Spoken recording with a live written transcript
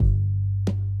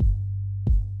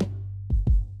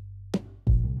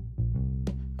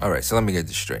All right, so let me get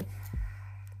this straight.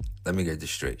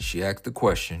 She asked the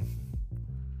question.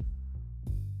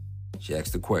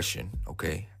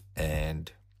 Okay?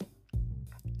 And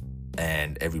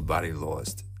everybody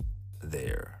lost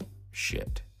their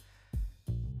shit.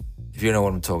 If you know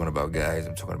what I'm talking about, guys,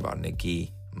 I'm talking about Niki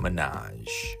Minaj.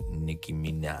 Nicki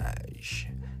Minaj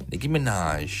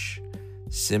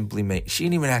simply she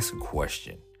didn't even ask a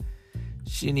question.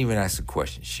 She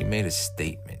made a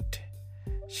statement.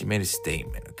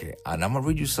 Okay? And I'm going to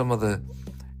read you some of the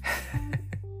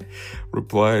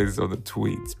replies on the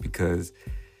tweets because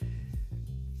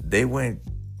they went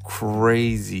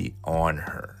crazy on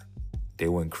her.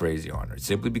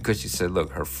 Simply because she said,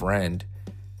 look, her friend,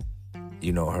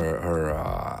 her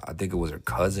I think it was her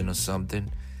cousin or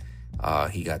something.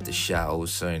 He got the shot. All of a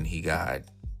sudden, he got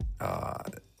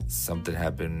something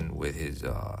happened with his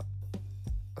on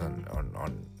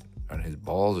his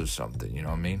balls or something. You know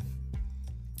what I mean?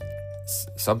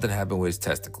 Something happened with his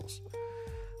testicles,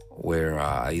 where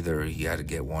either he had to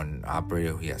get one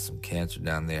operated, or he had some cancer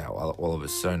down there. All of a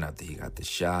sudden, after he got the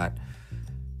shot,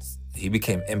 he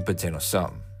became impotent or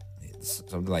something.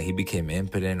 Something like he became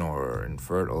impotent or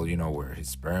infertile, where his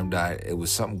sperm died. It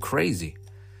was something crazy.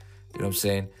 You know what I'm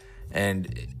saying?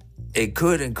 And it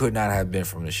could and could not have been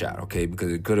from the shot, okay?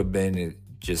 Because it could have been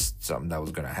just something that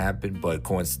was going to happen. But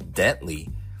coincidentally,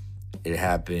 it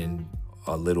happened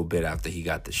a little bit after he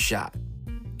got the shot.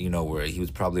 Where he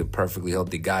was probably a perfectly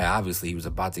healthy guy. Obviously, he was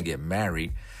about to get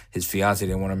married. His fiance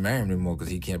didn't want to marry him anymore because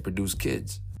he can't produce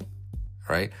kids.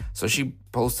 Right? So she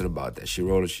posted about that. She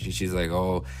wrote it. She's like,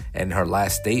 oh, and her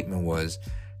last statement was,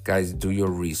 guys, do your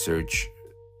research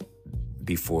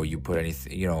before you put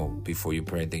anything,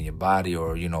 in your body,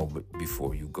 or,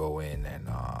 before you go in and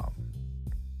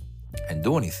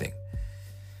do anything.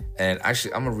 And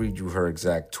actually, I'm going to read you her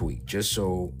exact tweet, just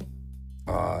so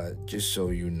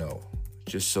you know.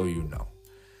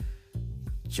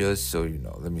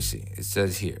 Let me see. It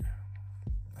says here.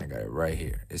 I got it right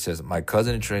here. It says, my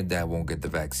cousin in Trinidad won't get the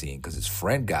vaccine because his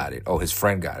friend got it. Oh, his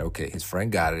friend got it. Okay, his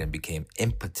friend got it and became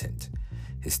impotent.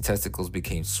 His testicles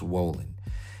became swollen.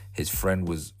 His friend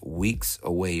was weeks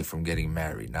away from getting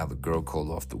married. Now the girl called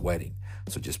off the wedding.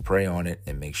 So just pray on it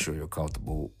and make sure you're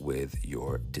comfortable with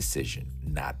your decision,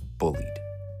 not bullied.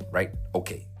 Right?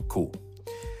 Okay, cool.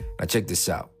 Now check this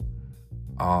out.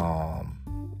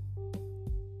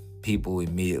 People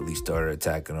immediately started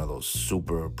attacking all those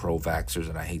super pro-vaxxers,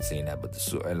 and I hate saying that, but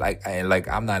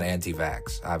I'm not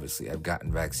anti-vax. Obviously, I've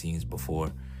gotten vaccines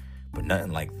before, but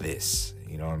nothing like this.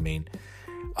 You know what I mean?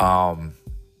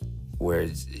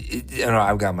 Whereas,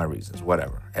 I've got my reasons.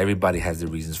 Whatever. Everybody has their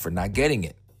reasons for not getting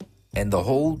it, and the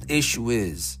whole issue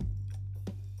is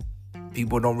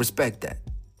people don't respect that.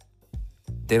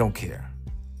 They don't care.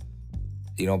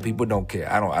 People don't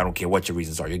care. I don't care what your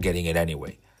reasons are. You're getting it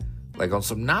anyway. Like on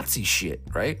some Nazi shit,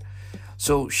 right?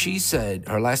 So she said,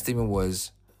 her last statement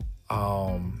was,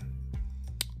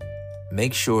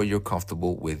 make sure you're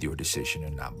comfortable with your decision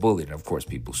and not bullied. And of course,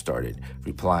 people started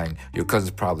replying, your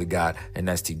cousin's probably got an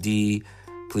STD.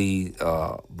 Please,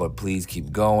 but please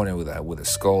keep going. And with a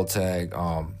skull tag.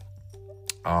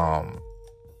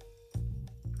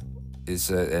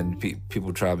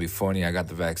 People try to be funny. I got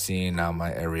the vaccine. Now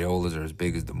my areolas are as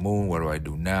big as the moon. What do I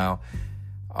do now?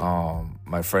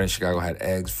 My friend in Chicago had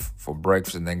eggs for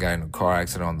breakfast and then got in a car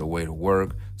accident on the way to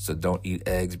work. So don't eat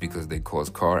eggs because they cause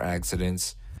car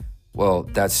accidents. Well,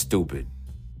 that's stupid.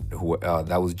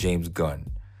 That was James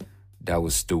Gunn. That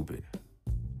was stupid.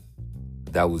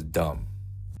 That was dumb.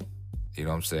 You know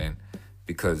what I'm saying?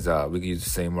 Because we can use the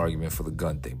same argument for the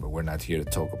gun thing, but we're not here to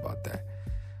talk about that.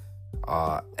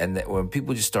 And when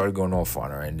people just started going off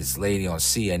on her, and this lady on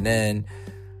CNN,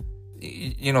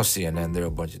 CNN, they're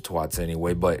a bunch of twats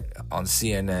anyway, but on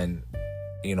CNN,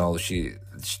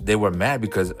 they were mad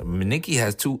because Niki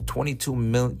has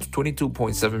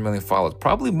 22.7 million followers,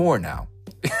 probably more now.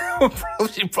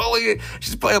 she's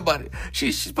probably about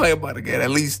to get at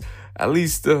least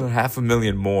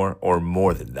 500,000 more or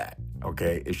more than that.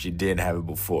 Okay, if she didn't have it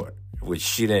before, which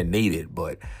she didn't need it,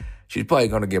 but she's probably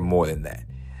gonna get more than that.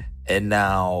 And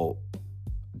now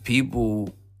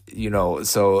people,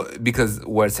 so because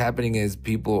what's happening is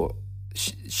people,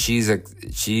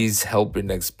 she's helping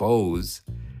expose,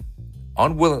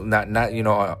 unwilling, not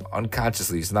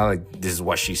unconsciously. It's not like this is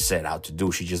what she set out to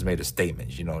do. She just made a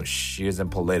statement. She isn't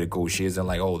political. She isn't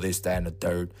like, oh, this, that, and the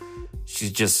third.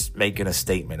 She's just making a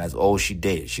statement. That's all she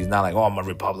did. She's not like, oh, I'm a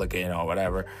Republican or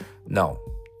whatever. No,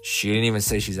 she didn't even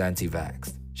say she's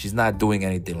anti-vax. She's not doing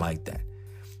anything like that.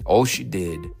 All she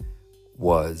did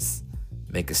was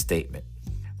make a statement.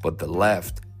 But the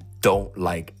left don't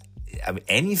like,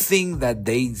 anything that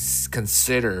they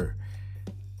consider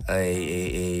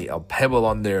a pebble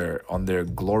on their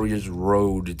glorious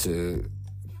road to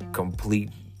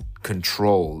complete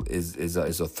control is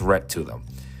a threat to them.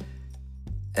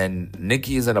 And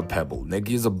Niki isn't a pebble.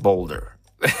 Niki is a boulder.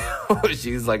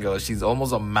 she's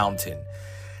almost a mountain,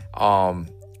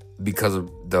 because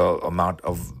of the amount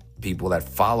of people that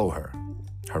follow her.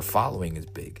 Her following is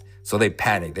big. So they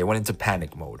panicked. They went into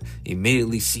panic mode.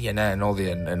 Immediately CNN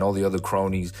and all the other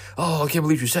cronies, oh, I can't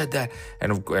believe you said that.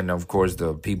 And of course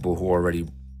the people who are already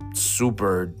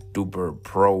super duper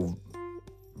pro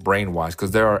brainwashed,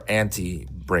 because there are anti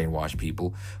brainwashed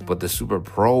people, but the super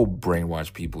pro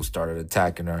brainwashed people started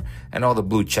attacking her, and all the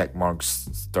blue check marks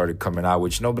started coming out,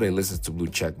 which nobody listens to blue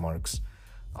check marks.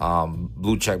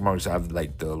 Blue check marks have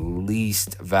like the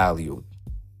least value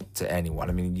to anyone.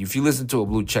 I mean, if you listen to a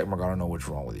blue check mark, I don't know what's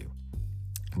wrong with you.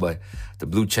 But the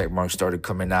blue check mark started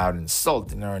coming out,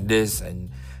 insulting her and this,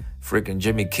 and freaking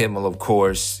Jimmy Kimmel, of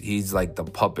course, he's like the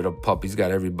puppet of pup. He's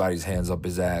got everybody's hands up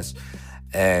his ass.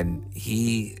 And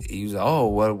he was like, oh,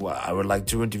 well, I would like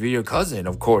to interview your cousin,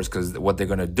 of course, because what they're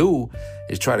going to do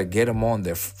is try to get him on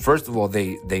there. First of all,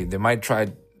 they might try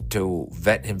to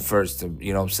vet him first, to,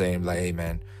 you know what I'm saying? Like, hey,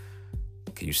 man,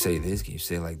 can you say this? Can you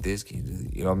say like this?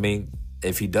 You know what I mean?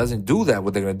 If he doesn't do that,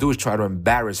 what they're going to do is try to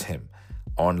embarrass him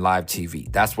on live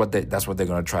TV. That's what they're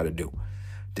going to try to do.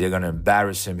 They're going to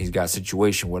embarrass him. He's got a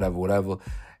situation, whatever,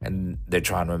 and they're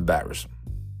trying to embarrass him.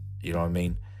 You know what I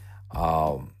mean?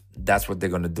 That's what they're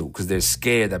going to do, because they're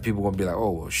scared that people are going to be like,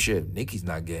 oh, well, shit, Niki's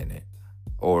not getting it.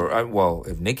 Or, well,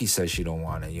 if Niki says she don't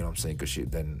want it, you know what I'm saying, because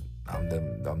then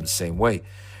I'm the same way.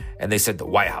 And they said the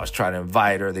White House tried to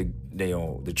invite her. They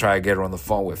try to get her on the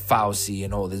phone with Fauci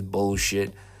and all this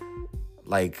bullshit.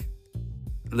 Like,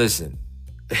 listen,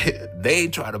 they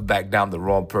try to back down the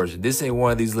wrong person. This ain't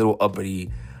one of these little uppity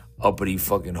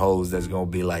fucking hoes that's going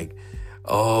to be like,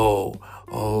 oh,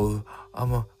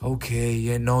 okay,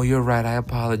 yeah, no, you're right, I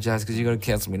apologize, because you're going to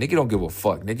cancel me. Niki don't give a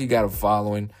fuck. Niki got a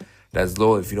following that's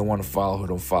low. If you don't want to follow her,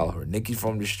 don't follow her. Niki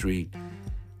from the street.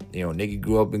 You know, Niki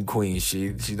grew up in Queens.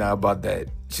 She's not about that.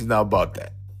 She's not about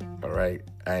that, all right?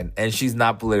 And she's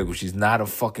not political. She's not a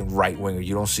fucking right-winger.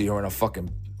 You don't see her in a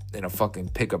fucking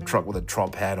pickup truck with a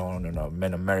Trump hat on and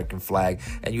an American flag.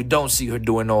 And you don't see her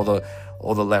doing all the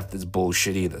leftist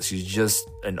bullshit either. She's just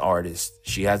an artist.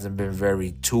 She hasn't been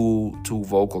very too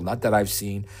vocal. Not that I've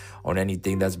seen on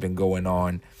anything that's been going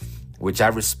on, which I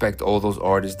respect all those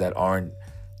artists that aren't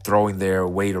throwing their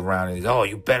weight around and, oh,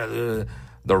 you better.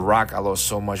 The Rock, I lost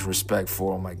so much respect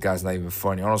for. Oh my God, it's not even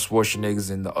funny. Arnold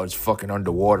Schwarzenegger's it's fucking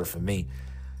underwater for me.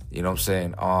 You know what I'm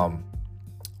saying?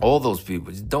 All those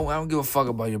people. I don't give a fuck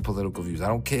about your political views. I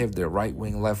don't care if they're right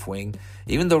wing, left wing,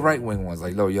 even the right wing ones.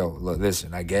 Like, look,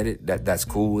 listen, I get it. That's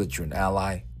cool that you're an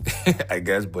ally, I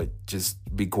guess, but just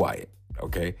be quiet,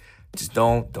 okay? Just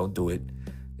don't do it.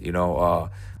 You know,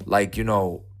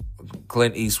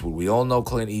 Clint Eastwood. We all know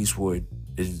Clint Eastwood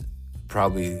is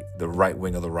probably the right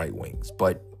wing of the right wings,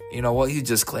 but you know what? He's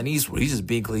just Clint Eastwood. He's just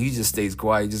being Clint. He just stays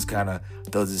quiet. He just kind of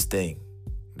does his thing.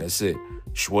 That's it.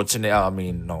 Schwarzenegger, I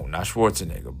mean, no, not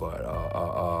Schwarzenegger,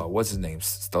 but what's his name?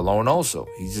 Stallone also.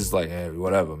 He's just like, hey,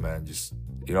 whatever, man. Just,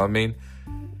 you know what I mean?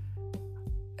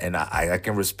 And I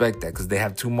can respect that, because they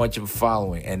have too much of a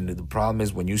following. And the problem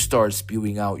is, when you start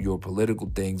spewing out your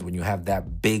political things, when you have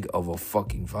that big of a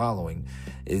fucking following,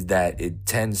 is that it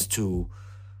tends to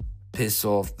piss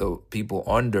off the people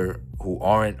under who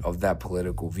aren't of that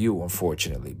political view,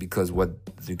 unfortunately, because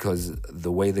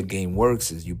the way the game works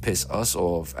is you piss us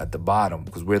off at the bottom,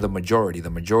 because we're the majority. The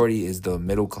majority is the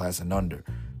middle class and under,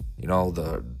 you know,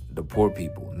 the poor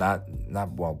people, not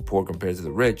poor compared to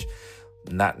the rich,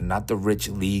 not the rich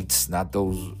elites, not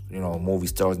those, you know, movie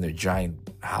stars in their giant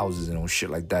houses and all shit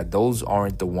like that. Those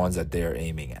aren't the ones that they're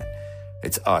aiming at.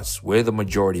 It's us. We're the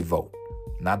majority vote,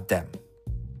 not them.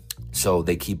 So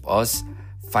they keep us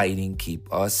fighting,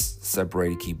 keep us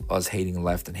separated, keep us hating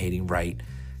left and hating right.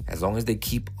 As long as they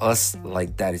keep us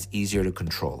like that, it's easier to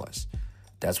control us.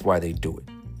 That's why they do it.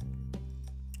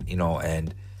 You know,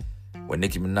 and when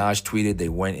Nicki Minaj tweeted, they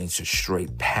went into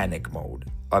straight panic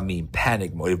mode.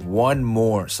 Panic mode. If one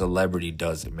more celebrity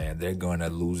does it, man, they're going to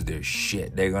lose their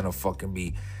shit. They're going to fucking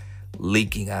be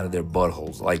leaking out of their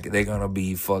buttholes. Like, they're going to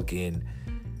be fucking...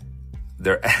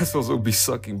 Their assholes will be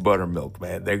sucking buttermilk,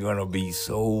 man. They're going to be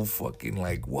so fucking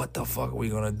like, what the fuck are we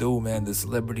going to do, man? This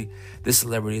celebrity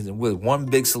isn't with one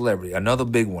big celebrity, another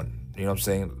big one. You know what I'm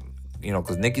saying? You know,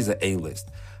 because Nicki's an A-list.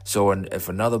 So if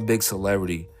another big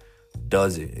celebrity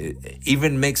does it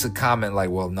even makes a comment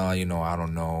like, well, no, you know, I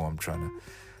don't know.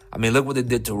 Look what they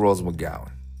did to Rose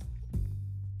McGowan.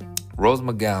 Rose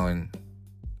McGowan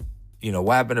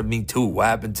what happened to Me Too? What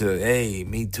happened to, hey,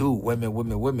 Me Too,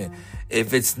 women?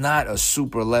 If it's not a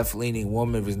super left-leaning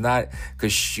woman, if it's not,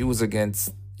 because she was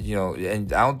against,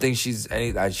 and I don't think she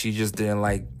just didn't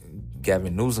like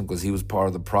Gavin Newsom because he was part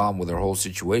of the problem with her whole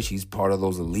situation. He's part of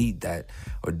those elite that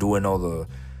are doing all the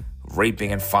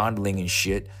raping and fondling and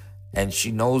shit, and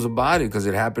she knows about it because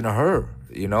it happened to her,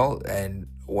 and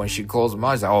when she calls him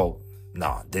out, she's like, oh,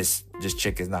 no, this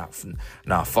chick is not,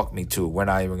 fuck Me Too. We're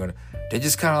not even gonna. They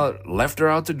just kind of left her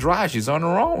out to dry. She's on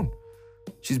her own.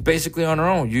 She's basically on her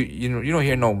own. You don't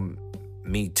hear no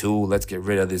Me Too. Let's get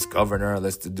rid of this governor.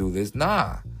 Let's do this.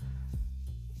 Nah,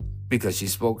 because she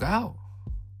spoke out.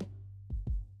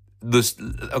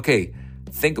 Okay,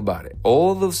 think about it.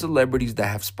 All the celebrities that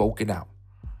have spoken out,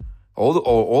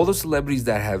 all the celebrities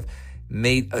that have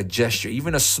made a gesture,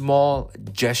 even a small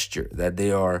gesture, that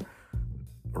they are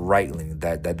right-leaning,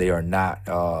 that they are not,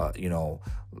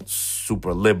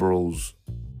 super liberals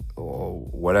or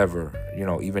whatever,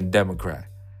 even Democrat.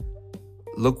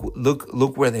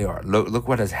 Look where they are. Look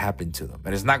what has happened to them.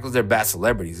 And it's not because they're bad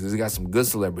celebrities. Because they got some good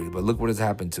celebrities, but look what has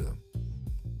happened to them.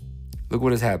 Look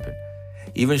what has happened.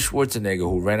 Even Schwarzenegger,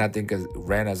 who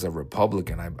ran as a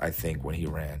Republican, I think when he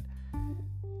ran,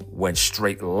 went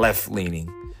straight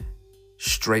left-leaning.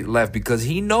 Straight left, because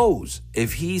he knows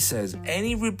if he says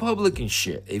any Republican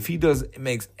shit, if he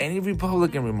makes any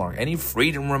Republican remark, any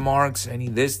freedom remarks, any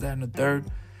this, that, and the third,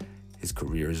 his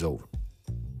career is over.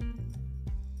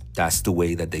 That's the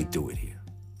way that they do it here.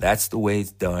 That's the way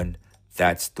it's done.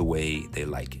 That's the way they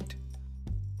like it.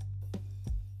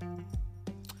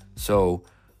 So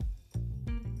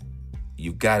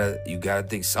you gotta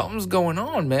think something's going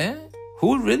on, man.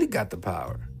 Who really got the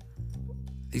power?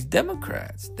 These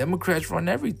Democrats. Democrats run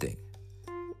everything.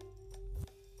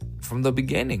 From the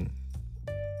beginning.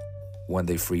 When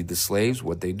they freed the slaves,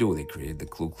 what they do? They created the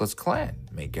Ku Klux Klan.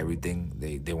 Make everything,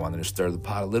 they wanted to stir the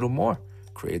pot a little more.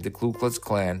 Created the Ku Klux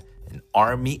Klan, an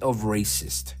army of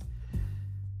racists.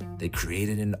 They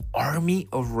created an army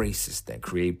of racists that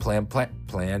create Planned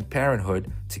Parenthood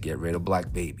to get rid of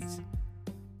black babies.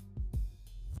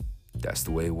 That's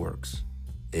the way it works.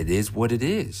 It is what it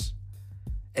is.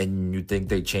 And you think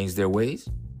they changed their ways?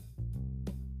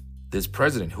 This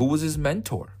president, who was his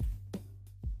mentor?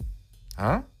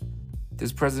 Huh?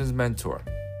 This president's mentor.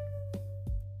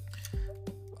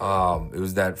 It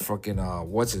was that fucking,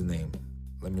 what's his name?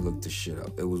 Let me look this shit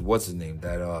up. It was, what's his name?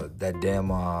 That damn,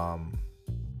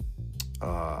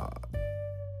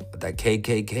 that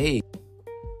KKK.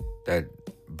 That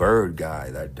Bird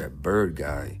guy. That Bird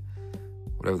guy.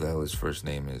 Whatever the hell his first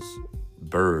name is.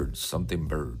 Something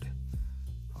Bird.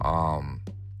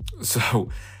 So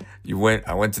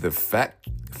I went to the fact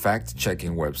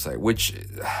checking website, which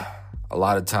a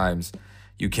lot of times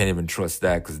you can't even trust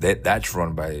that because that's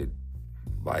run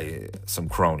by some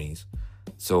cronies.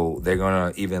 So they're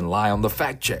gonna even lie on the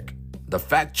fact check. The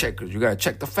fact checkers, you gotta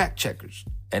check the fact checkers,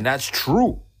 and that's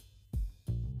true.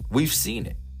 We've seen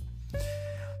it.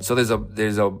 So there's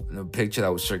a picture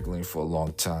that was circulating for a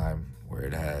long time where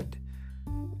it had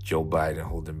Joe Biden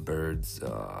holding Bird's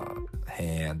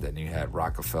hand, and you had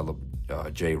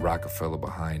Jay Rockefeller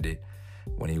behind it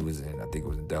when he was I think it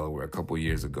was in Delaware a couple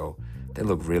years ago. They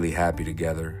look really happy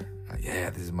together. Yeah,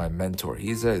 this is my mentor.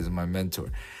 He said, this is my mentor.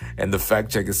 And the fact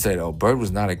checker said, oh, Bird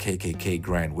was not a KKK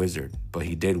Grand Wizard, but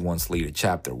he did once lead a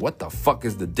chapter. What the fuck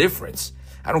is the difference?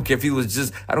 I don't care if he was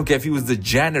the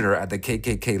janitor at the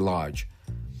KKK lodge.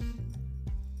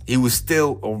 He was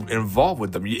still involved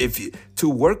with them. To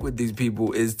work with these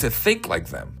people is to think like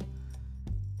them.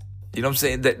 You know what I'm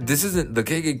saying? That this isn't, the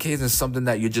KKK isn't something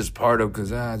that you're just part of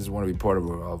because I just want to be part of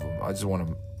them. I just want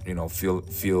to,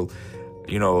 feel,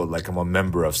 like I'm a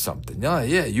member of something. No,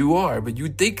 yeah, you are, but you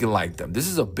thinking like them. This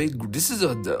is a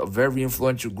very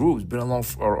influential group. It's been around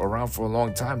for a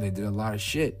long time. They did a lot of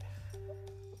shit.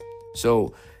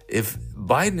 So if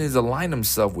Biden is aligning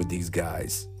himself with these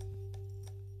guys,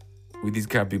 with these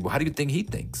kind of people, how do you think he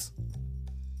thinks?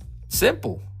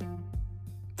 Simple.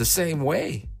 The same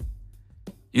way.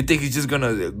 You think he's just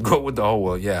gonna go with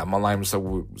I'm aligning myself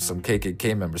with some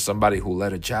KKK member, somebody who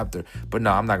led a chapter, but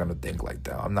no, I'm not gonna think like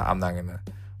that.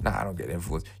 I don't get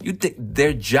influenced. You think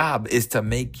their job is to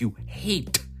make you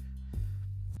hate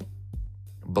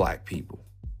black people.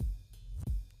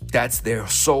 That's their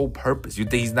sole purpose. You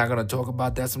think he's not going to talk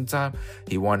about that sometime?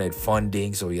 He wanted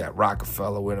funding, so he had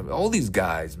Rockefeller with him. All these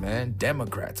guys, man,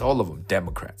 Democrats, all of them,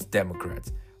 Democrats.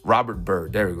 Robert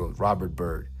Byrd, there he goes, Robert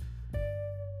Byrd.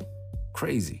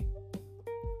 Crazy.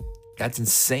 That's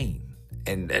insane.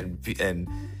 And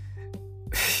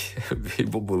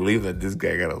people believe that this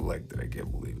guy got elected. I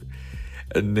can't believe it.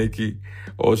 And Nikki,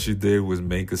 all she did was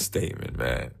make a statement,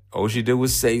 man. All she did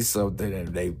was say something and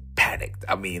they panicked.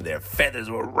 I mean, their feathers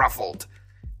were ruffled.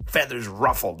 Feathers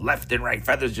ruffled, left and right.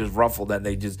 Feathers just ruffled, and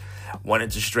they just went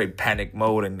into straight panic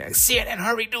mode. And CNN,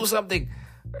 hurry, do something.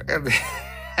 And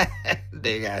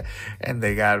they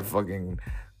got fucking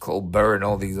Colbert and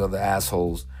all these other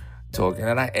assholes talking.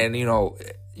 And you know,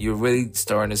 you're really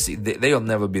starting to see they'll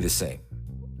never be the same.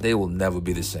 They will never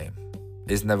be the same.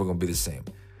 It's never gonna be the same.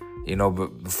 You know,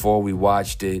 but before we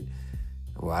watched it,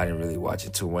 well, I didn't really watch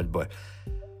it too much, but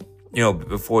you know,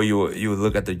 before you would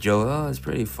look at the joke, oh, it's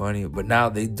pretty funny. But now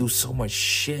they do so much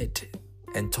shit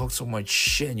and talk so much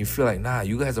shit, and you feel like, nah,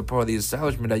 you guys are part of the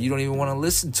establishment that you don't even want to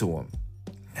listen to them.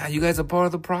 Nah, you guys are part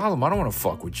of the problem. I don't want to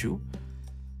fuck with you.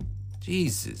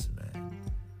 Jesus, man.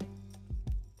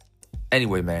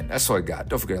 Anyway, man, that's all I got.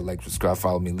 Don't forget to like, subscribe,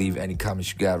 follow me, leave any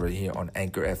comments you got right here on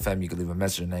Anchor FM. You can leave a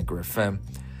message on Anchor FM.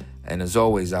 And as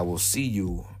always, I will see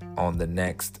you on the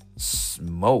next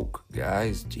smoke,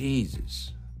 guys.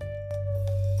 Jesus.